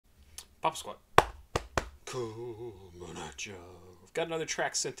Papasquatjon. Coming at ya. We've got another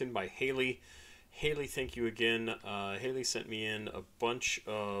track sent in by Haley. Haley, thank you again. Haley sent me in a bunch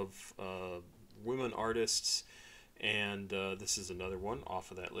of women artists, and this is another one off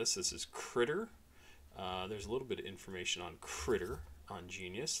of that list. This is cr1tter. There's a little bit of information on cr1tter on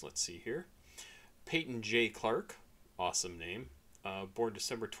Genius. Let's see here. Peyton J. Clark, awesome name. Born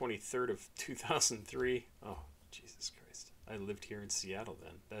December 23rd of 2003. Oh, Jesus Christ. I lived here in Seattle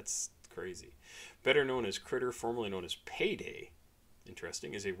then. That's crazy. Better known as cr1tter, formerly known as Payday.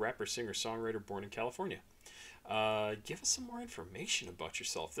 Interesting. Is a rapper, singer, songwriter born in California. Give us some more information about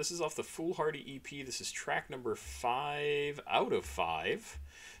yourself. This is off the Foolhardy EP. This is track number 5 out of 5.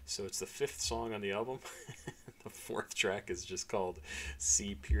 So it's the 5th song on the album. The 4th track is just called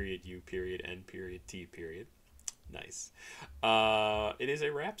C.U.N.T. Nice. It is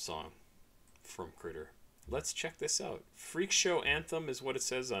a rap song from cr1tter. Let's check this out. Freak Show Anthem is what it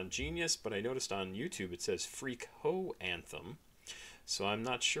says on Genius, but I noticed on YouTube it says Freak Ho Anthem. So I'm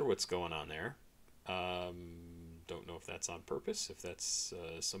not sure what's going on there. Don't know if that's on purpose, if that's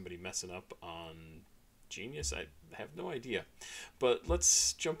somebody messing up on Genius. I have no idea. But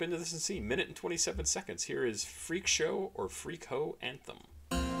let's jump into this and see. Minute and 27 seconds. Here is Freak Show or Freak Ho Anthem.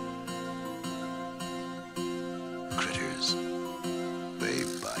 Critters, they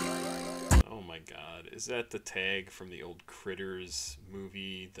bite. Oh my God. Is that the tag from the old Critters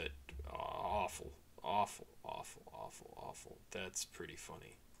movie? That awful. That's pretty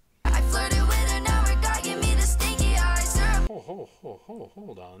funny. I flirted with her, now her guy give me the stinky eyes.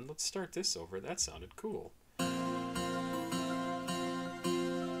 Hold on. Let's start this over. That sounded cool.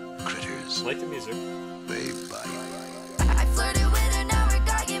 Critters, Like the music. they bite. I flirted with her, now her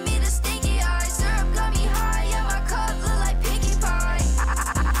guy give me the stinky eyes. Syrup got me high, yeah, my cup look like Pinkie Pie.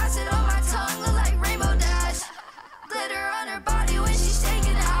 Acid on my tongue look like Rainbow Dash. Glitter on her body when she's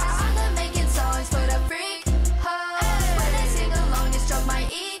shaking ass. I love making songs for the freak. When I sing along, it stroke my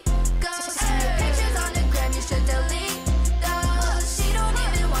ego. See your pictures on the gram, you should delete those. She don't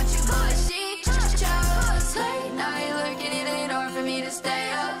even want you, but she chose. Late night lurking, it ain't hard for me to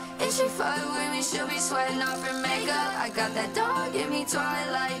stay up. If she fuck with me, she'll be sweating off her makeup. I got that dog in me,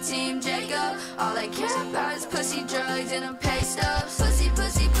 Twilight, Team Jacob. All I care about is pussy, drugs, and a pay stubs. Pussy,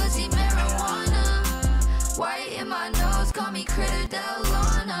 marijuana. White in my nose, call me cr1tter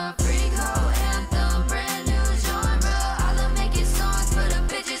Delana. Freak Ho Anthem, brand new genre. I love making songs for the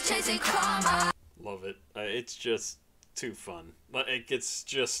bitches chasing karma. Love it. It's just too fun.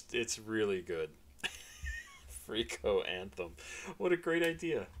 It's really good. Freak Ho Anthem. What a great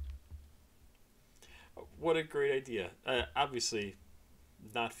idea. What a great idea. Obviously,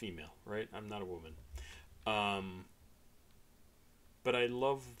 not female, right? I'm not a woman. But I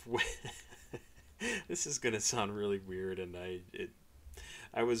love... This is going to sound really weird, and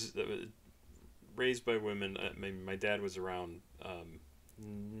I was raised by women. My dad was around,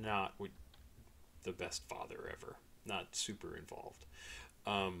 not the best father ever. Not super involved.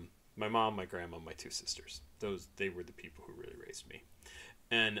 My mom, my grandma, my 2 sisters. They were the people who really raised me.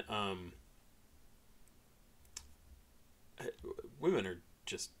 And women are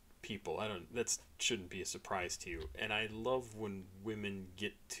just people. That shouldn't be a surprise to you. And I love when women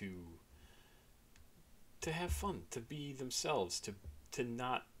get to have fun, to be themselves, to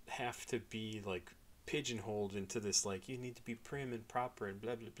not have to be like pigeonholed into this, like, you need to be prim and proper and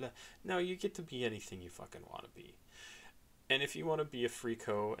blah blah blah. No, you get to be anything you fucking want to be. And if you want to be a freak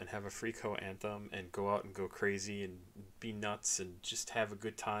ho and have a freak ho anthem and go out and go crazy and be nuts and just have a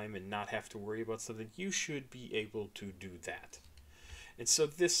good time and not have to worry about something, you should be able to do that. And so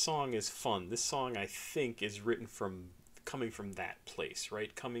this song is fun. This song, I think, is written coming from that place,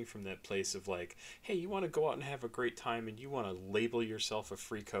 right? Coming from that place of like, hey, you want to go out and have a great time and you want to label yourself a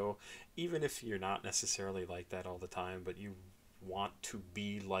freak ho, even if you're not necessarily like that all the time, but you want to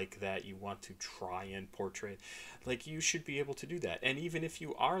be like that, you want to try and portray, like, you should be able to do that. And even if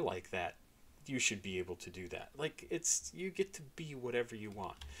you are like that, you should be able to do that. Like, you get to be whatever you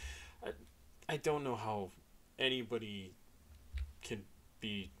want. I don't know how anybody can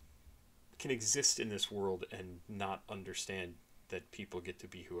exist in this world and not understand that people get to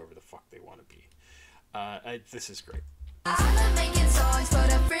be whoever the fuck they want to be. This is great. I love making songs for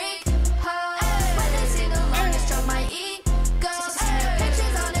the freak. When they sing along, it stroke my ego. See your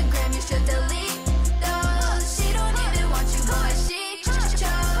pictures on the gram, you should delete those. She don't even want you, but she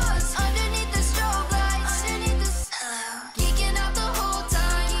chose. Underneath the strobe lights, hello. Geeking out the whole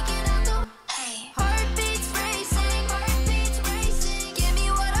time. Hey. Heartbeats racing. Give me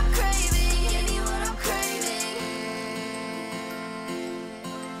what I'm craving.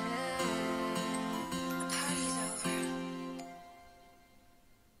 The party's over.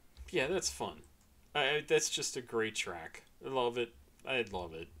 Yeah, that's fun. That's just a great track. I love it. I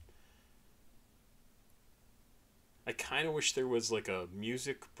love it. I kind of wish there was like a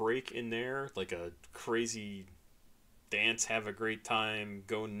music break in there, like a crazy dance, have a great time,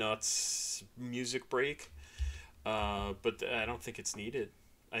 go nuts music break. But I don't think it's needed.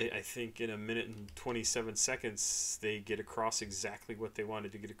 I think in a minute and 27 seconds they get across exactly what they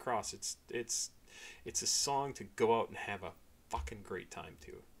wanted to get across. It's a song to go out and have a fucking great time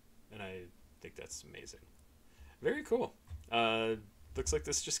to, and I think that's amazing. Very cool. Looks like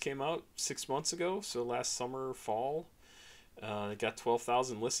this just came out 6 months ago, so last summer, fall. It got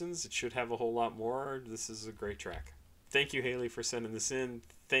 12,000 listens. It should have a whole lot more. This is a great track. Thank you, Haley, for sending this in.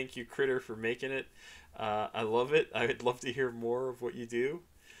 Thank you, Critter, for making it. I love it. I would love to hear more of what you do.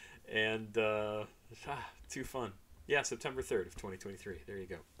 And too fun. Yeah, September 3rd of 2023. There you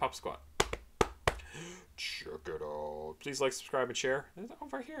go. Pop Squat. Check it out. Please like, subscribe, and share. It's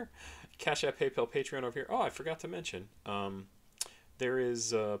over here. Cash App, PayPal, Patreon over here. Oh, I forgot to mention. There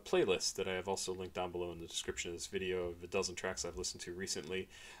is a playlist that I have also linked down below in the description of this video of a dozen tracks I've listened to recently.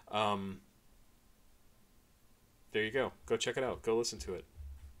 There you go. Go check it out. Go listen to it.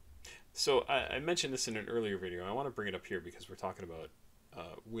 So I mentioned this in an earlier video. I want to bring it up here because we're talking about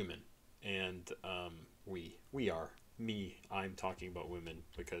women. And I'm talking about women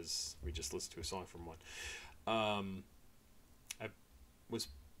because we just listened to a song from one. I was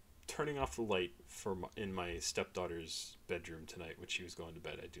turning off the light in my stepdaughter's bedroom tonight when she was going to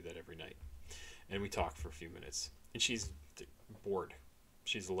bed. I do that every night. And we talked for a few minutes. And she's bored.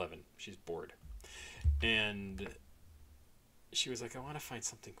 She's 11. She's bored. And she was like, I want to find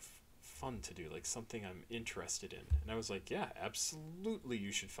something fun to do, like something I'm interested in. And I was like, yeah, absolutely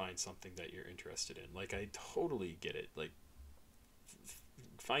you should find something that you're interested in. Like, I totally get it. Like,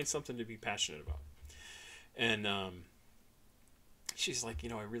 find something to be passionate about. And she's like,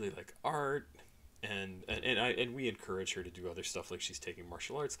 I really like art, and we encourage her to do other stuff. Like, she's taking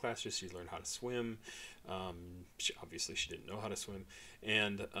martial arts classes. She learned how to swim. She didn't know how to swim,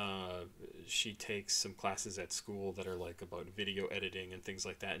 and she takes some classes at school that are like about video editing and things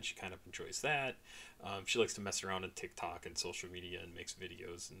like that, and she kind of enjoys that. She likes to mess around on TikTok and social media and makes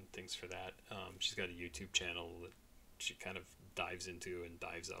videos and things for that. She's got a YouTube channel that she kind of dives into and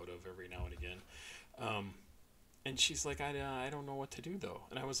dives out of every now and again. And she's like, I don't know what to do though.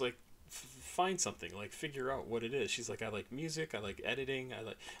 And I was like, find something, like figure out what it is. She's like, I like music, I like editing,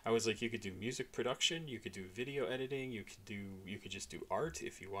 I was like, you could do music production, you could do video editing, you could just do art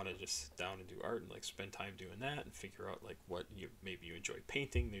if you want to just sit down and do art and like spend time doing that and figure out like what maybe you enjoy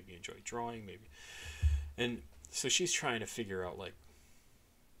painting, maybe you enjoy drawing, maybe. And so she's trying to figure out like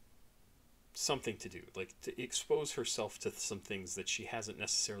something to do, like to expose herself to some things that she hasn't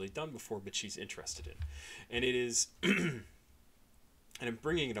necessarily done before but she's interested in. And it is and I'm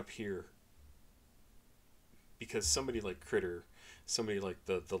bringing it up here because somebody like Critter, somebody like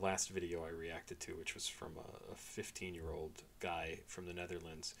the last video I reacted to, which was from a 15-year-old guy from the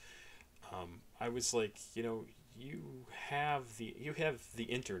Netherlands, I was like, you have the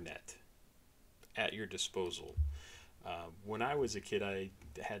internet at your disposal. When I was a kid, I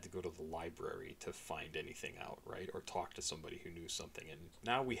had to go to the library to find anything out, right? Or talk to somebody who knew something. And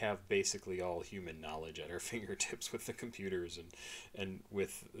now we have basically all human knowledge at our fingertips with the computers and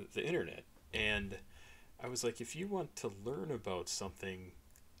with the internet. And I was like, if you want to learn about something,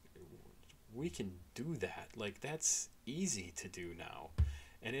 we can do that. Like, that's easy to do now.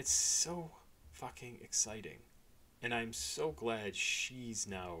 And it's so fucking exciting. And I'm so glad she's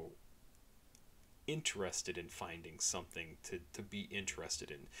now interested in finding something to be interested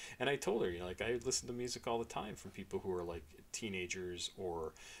in. And I told her, like, I listen to music all the time from people who are like teenagers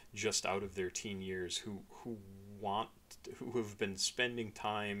or just out of their teen years who have been spending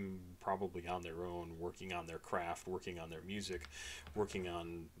time probably on their own, working on their craft, working on their music, working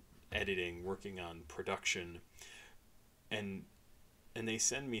on editing, working on production, and they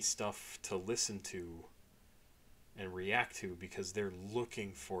send me stuff to listen to and react to because they're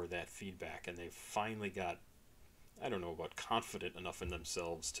looking for that feedback, and they've finally got, I don't know about confident enough in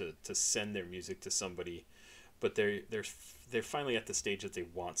themselves to send their music to somebody, but they're finally at the stage that they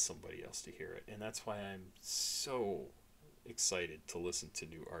want somebody else to hear it. And that's why I'm so excited to listen to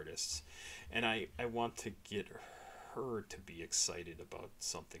new artists, and I want to get her to be excited about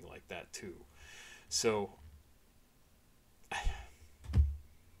something like that too. So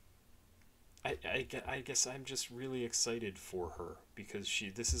I guess I'm just really excited for her because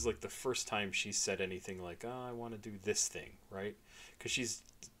this is like the first time she said anything like, oh, I want to do this thing, right? Because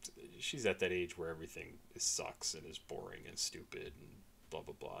she's at that age where everything sucks and is boring and stupid and blah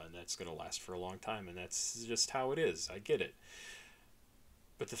blah blah, and that's going to last for a long time, and that's just how it is. I get it.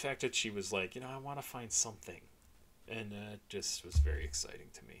 But the fact that she was like, I want to find something, and that just was very exciting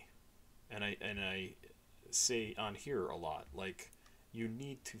to me. And I say on here a lot, like, you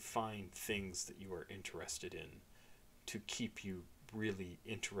need to find things that you are interested in to keep you really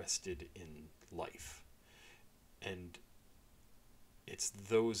interested in life. And it's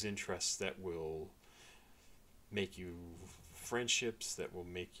those interests that will make you friendships, that will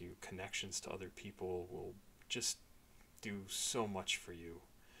make you connections to other people, will just do so much for you.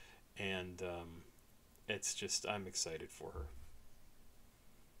 And it's just, I'm excited for her.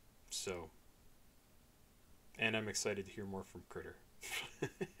 So, and I'm excited to hear more from Critter.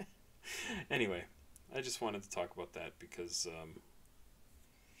 Anyway, I just wanted to talk about that because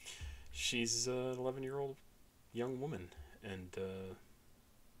she's an 11-year-old young woman, and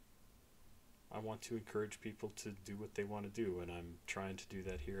I want to encourage people to do what they want to do, and I'm trying to do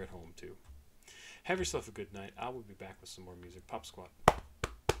that here at home too. Have yourself a good night. I will be back with some more music. Pop Squat.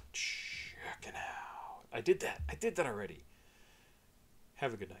 Check it out. I did that already.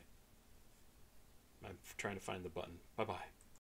 Have a good night. I'm trying to find the button. Bye-bye.